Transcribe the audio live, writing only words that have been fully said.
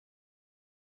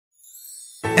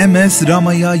MS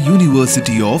Ramaya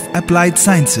University of Applied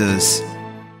Sciences.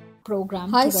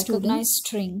 Program to recognize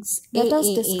strings. Let us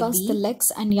discuss the Lex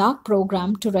and Yacc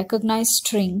program to recognize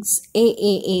strings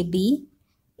aaab,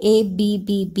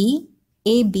 abbb,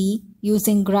 ab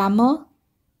using grammar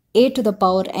a to the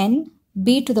power n,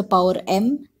 b to the power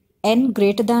m, n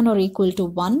greater than or equal to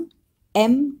 1,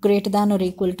 m greater than or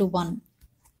equal to 1.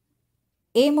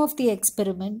 Aim of the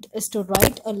experiment is to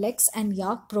write a Lex and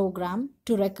Yacc program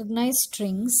to recognize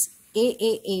strings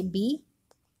aaab,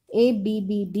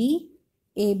 abbb,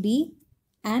 ab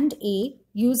and a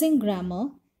using grammar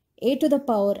a to the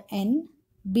power n,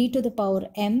 b to the power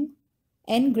m,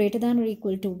 n greater than or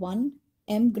equal to 1,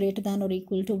 m greater than or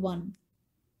equal to 1.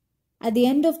 At the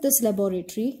end of this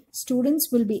laboratory,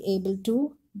 students will be able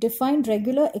to define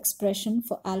regular expression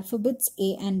for alphabets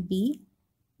a and b,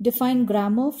 define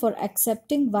grammar for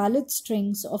accepting valid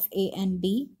strings of a and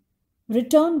b,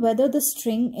 return whether the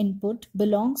string input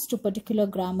belongs to particular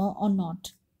grammar or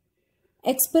not.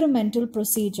 Experimental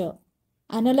procedure: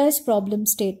 analyze problem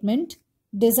statement,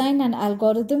 design an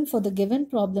algorithm for the given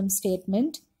problem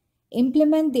statement,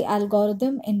 implement the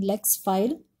algorithm in Lex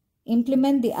file,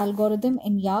 implement the algorithm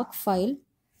in Yacc file,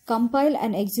 compile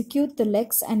and execute the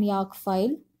Lex and Yacc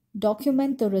file,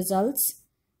 document the results,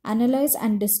 analyze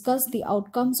and discuss the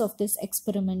outcomes of this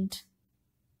experiment.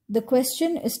 The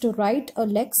question is to write a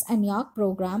Lex and Yacc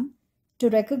program to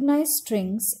recognize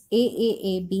strings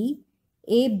aaab,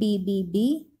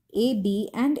 abbb, ab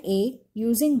and a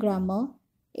using grammar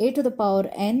a to the power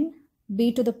n,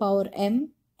 b to the power m,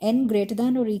 n greater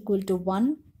than or equal to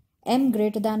 1, m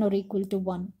greater than or equal to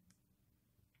 1.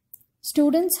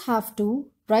 Students have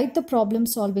to write the problem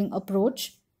solving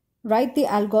approach, write the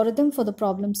algorithm for the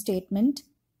problem statement,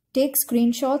 take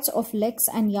screenshots of Lex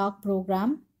and Yacc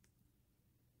program.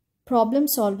 Problem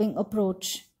solving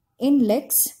approach: in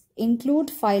Lex,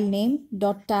 include filename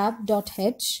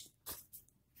 .tab.h,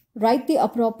 write the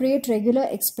appropriate regular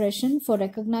expression for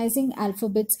recognizing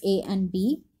alphabets a and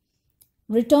b,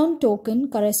 return token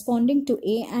corresponding to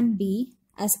a and b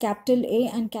as capital A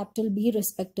and capital B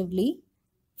respectively,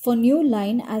 for new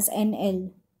line as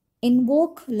NL.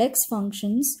 Invoke Lex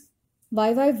functions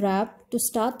YYWrap to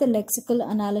start the lexical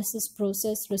analysis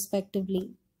process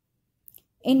respectively.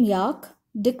 In Yacc,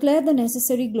 declare the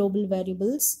necessary global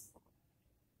variables,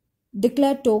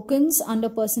 declare tokens under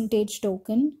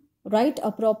 %token, write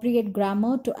appropriate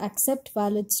grammar to accept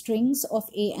valid strings of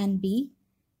A and B,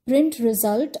 print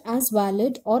result as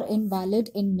valid or invalid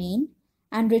in main,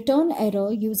 and return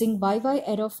error using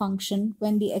YYError function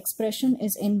when the expression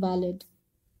is invalid.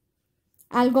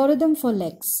 Algorithm for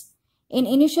Lex: in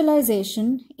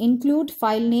initialization, include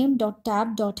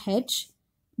filename.tab.h,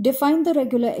 define the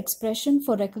regular expression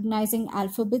for recognizing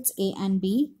alphabets A and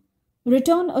B,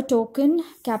 return a token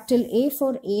capital A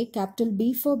for A, capital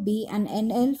B for B, and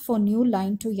NL for new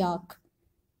line to Yacc.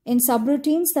 In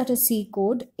subroutines, that is C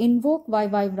code, invoke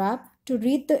YYWrap to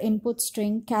read the input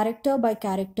string character by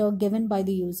character given by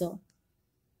the user.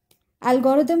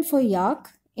 Algorithm for Yacc: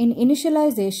 in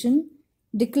initialization,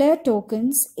 declare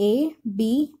tokens A,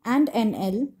 B, and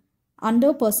NL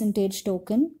under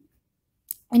 %token.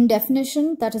 In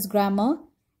definition, that is grammar,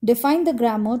 define the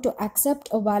grammar to accept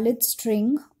a valid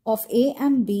string of A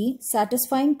and B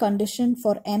satisfying condition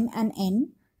for M and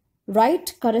N.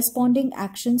 Write corresponding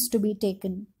actions to be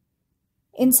taken.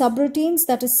 In subroutines,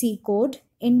 that is C code,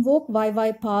 invoke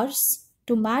YYParse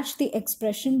to match the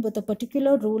expression with a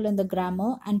particular rule in the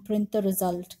grammar and print the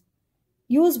result.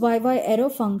 Use YYError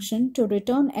function to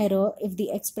return error if the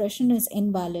expression is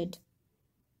invalid.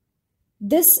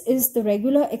 This is the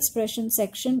regular expression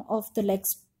section of the Lex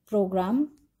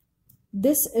program.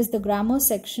 This is the grammar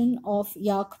section of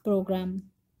Yacc program.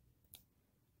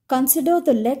 Consider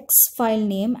the Lex file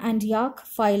name and Yacc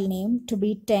file name to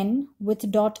be 10 with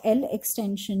 .l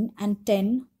extension and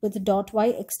 10 with .y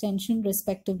extension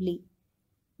respectively.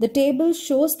 The table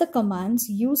shows the commands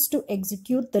used to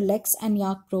execute the Lex and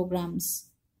Yacc programs.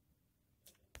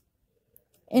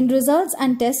 In results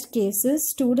and test cases,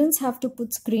 students have to put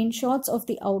screenshots of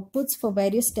the outputs for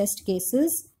various test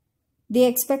cases. The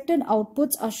expected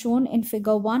outputs are shown in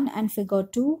Figure 1 and Figure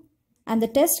 2, and the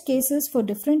test cases for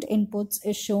different inputs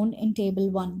is shown in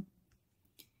Table 1.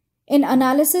 In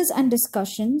analysis and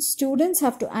discussion, students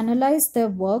have to analyze their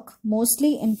work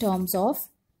mostly in terms of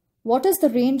what is the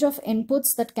range of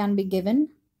inputs that can be given,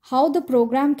 how the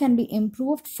program can be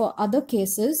improved for other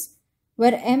cases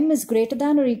where m is greater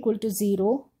than or equal to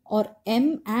 0 or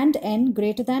m and n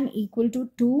greater than or equal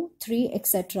to 2, 3,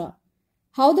 etc.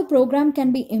 How the program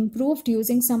can be improved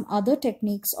using some other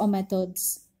techniques or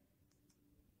methods.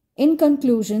 In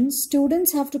conclusion,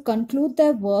 students have to conclude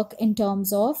their work in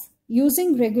terms of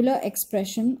Using regular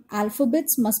expression,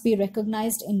 alphabets must be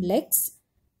recognized in lex,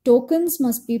 tokens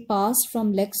must be passed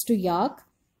from lex to Yak,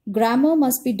 grammar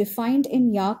must be defined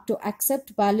in Yak to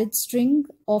accept valid string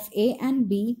of A and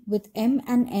B with M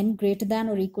and N greater than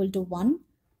or equal to 1.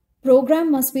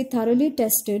 Program must be thoroughly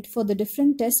tested for the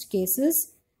different test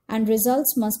cases and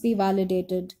results must be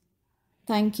validated.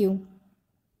 Thank you.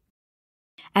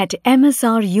 At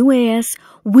MSR UAS,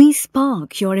 we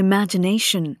spark your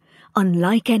imagination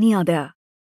unlike any other.